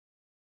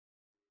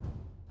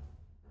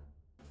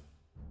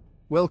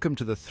Welcome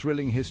to the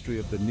thrilling history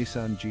of the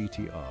Nissan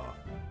GT-R,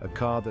 a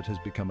car that has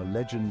become a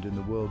legend in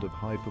the world of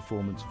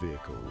high-performance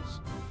vehicles.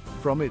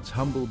 From its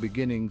humble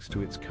beginnings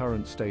to its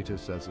current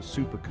status as a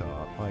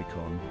supercar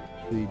icon,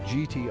 the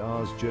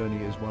GT-R's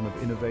journey is one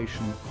of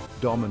innovation,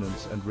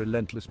 dominance, and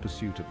relentless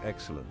pursuit of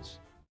excellence.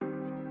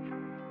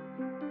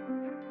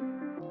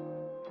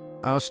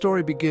 Our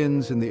story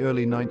begins in the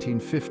early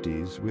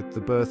 1950s with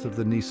the birth of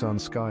the Nissan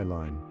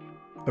Skyline.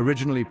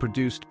 Originally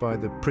produced by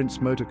the Prince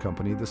Motor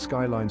Company, the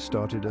Skyline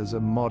started as a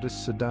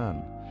modest sedan.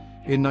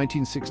 In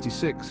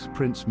 1966,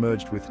 Prince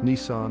merged with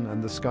Nissan,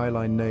 and the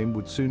Skyline name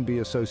would soon be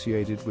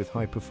associated with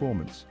high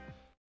performance.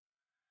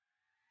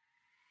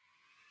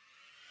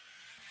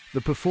 The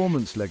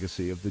performance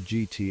legacy of the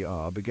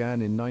GT-R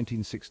began in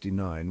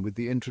 1969 with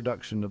the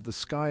introduction of the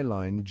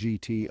Skyline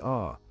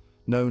GT-R,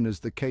 known as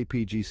the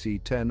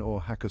KPGC-10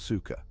 or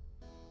Hakosuka.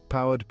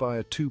 Powered by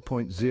a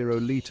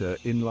 2.0-litre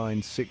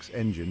inline-six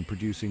engine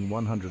producing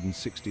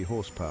 160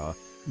 horsepower,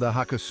 the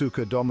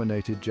Hakosuka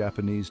dominated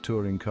Japanese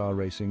touring car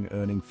racing,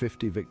 earning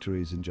 50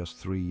 victories in just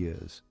 3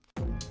 years.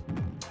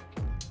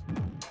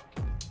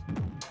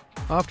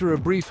 After a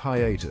brief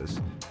hiatus,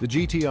 the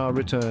GT-R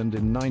returned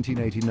in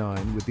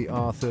 1989 with the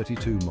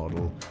R32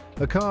 model,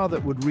 a car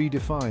that would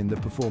redefine the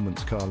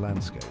performance car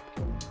landscape.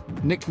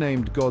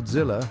 Nicknamed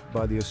Godzilla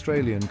by the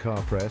Australian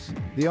car press,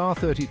 the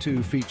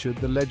R32 featured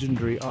the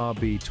legendary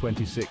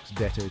RB26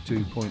 Dete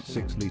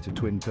 2.6-litre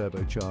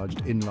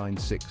twin-turbocharged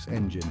inline-six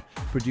engine,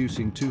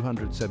 producing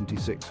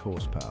 276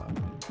 horsepower.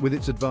 With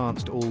its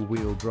advanced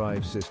all-wheel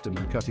drive system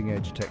and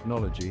cutting-edge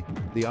technology,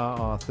 the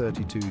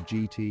R32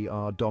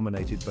 GT-R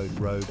dominated both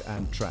road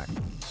and track,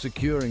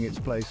 securing its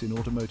place in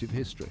automotive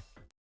history.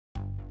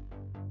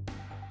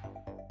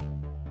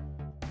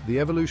 The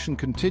evolution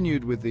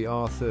continued with the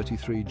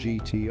R33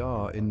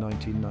 GT-R in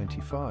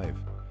 1995,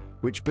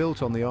 which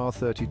built on the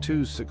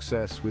R32's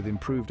success with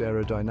improved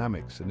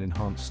aerodynamics and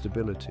enhanced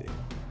stability.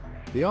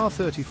 The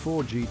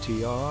R34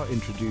 GT-R,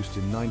 introduced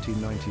in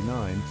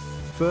 1999,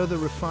 further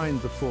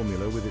refined the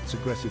formula with its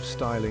aggressive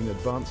styling,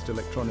 advanced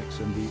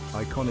electronics, and the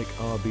iconic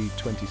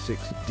RB26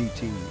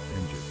 DT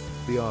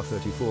engine. The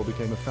R34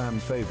 became a fan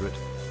favorite,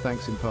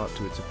 thanks in part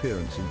to its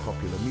appearance in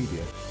popular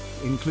media,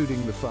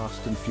 including the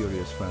Fast and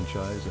Furious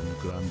franchise and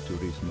Gran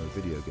Turismo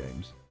video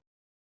games.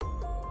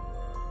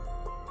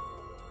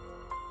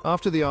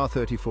 After the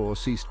R34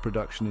 ceased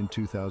production in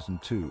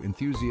 2002,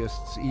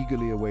 enthusiasts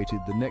eagerly awaited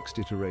the next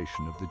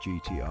iteration of the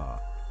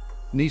GT-R.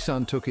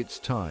 Nissan took its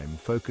time,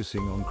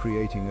 focusing on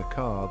creating a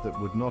car that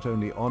would not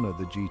only honor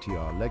the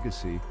GT-R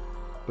legacy,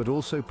 but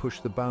also push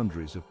the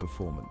boundaries of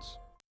performance.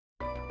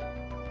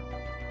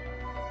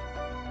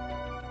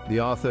 The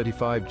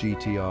R35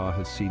 GT-R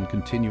has seen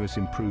continuous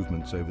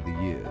improvements over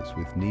the years,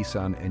 with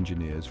Nissan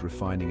engineers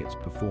refining its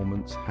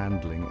performance,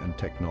 handling, and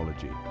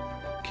technology.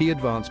 Key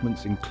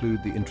advancements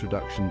include the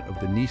introduction of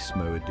the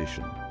Nismo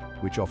edition,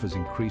 which offers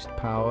increased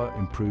power,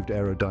 improved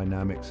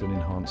aerodynamics, and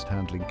enhanced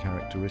handling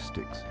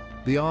characteristics.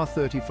 The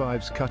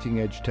R35's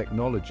cutting-edge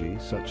technology,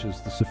 such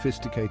as the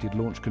sophisticated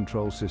launch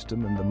control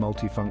system and the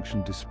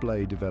multifunction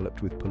display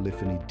developed with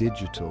Polyphony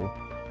Digital,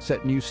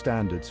 set new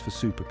standards for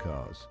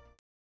supercars.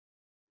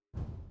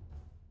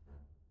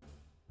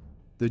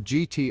 The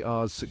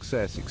GT-R's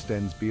success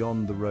extends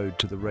beyond the road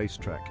to the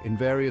racetrack. In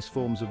various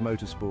forms of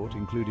motorsport,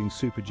 including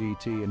Super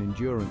GT and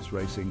endurance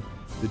racing,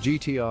 the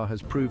GT-R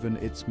has proven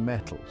its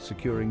mettle,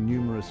 securing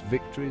numerous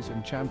victories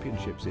and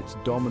championships. Its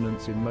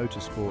dominance in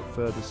motorsport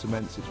further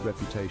cements its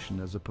reputation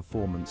as a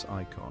performance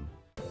icon.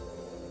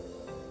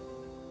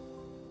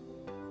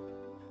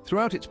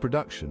 Throughout its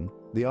production,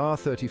 the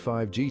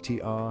R35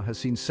 GT-R has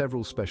seen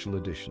several special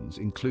editions,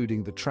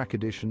 including the Track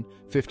Edition,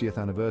 50th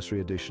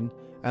Anniversary Edition,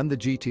 and the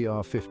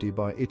GT-R 50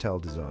 by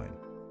Italdesign.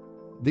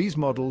 These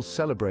models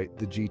celebrate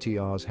the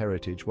GT-R's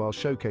heritage while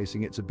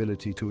showcasing its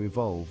ability to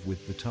evolve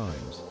with the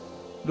times.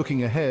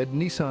 Looking ahead,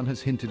 Nissan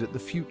has hinted at the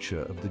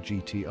future of the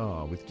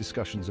GT-R with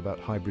discussions about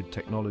hybrid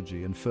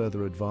technology and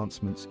further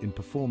advancements in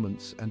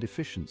performance and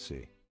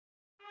efficiency.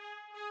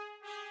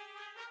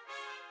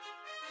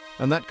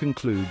 And that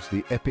concludes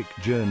the epic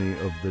journey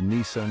of the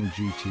Nissan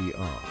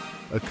GT-R,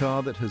 a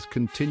car that has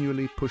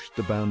continually pushed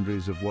the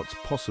boundaries of what's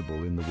possible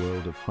in the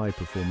world of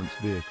high-performance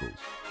vehicles.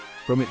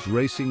 From its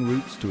racing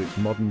roots to its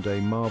modern-day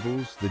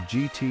marvels, the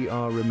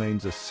GT-R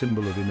remains a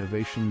symbol of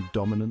innovation,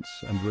 dominance,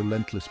 and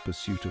relentless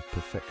pursuit of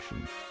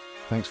perfection.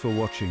 Thanks for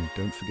watching.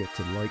 Don't forget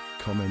to like,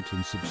 comment,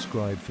 and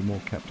subscribe for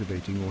more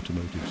captivating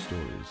automotive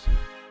stories.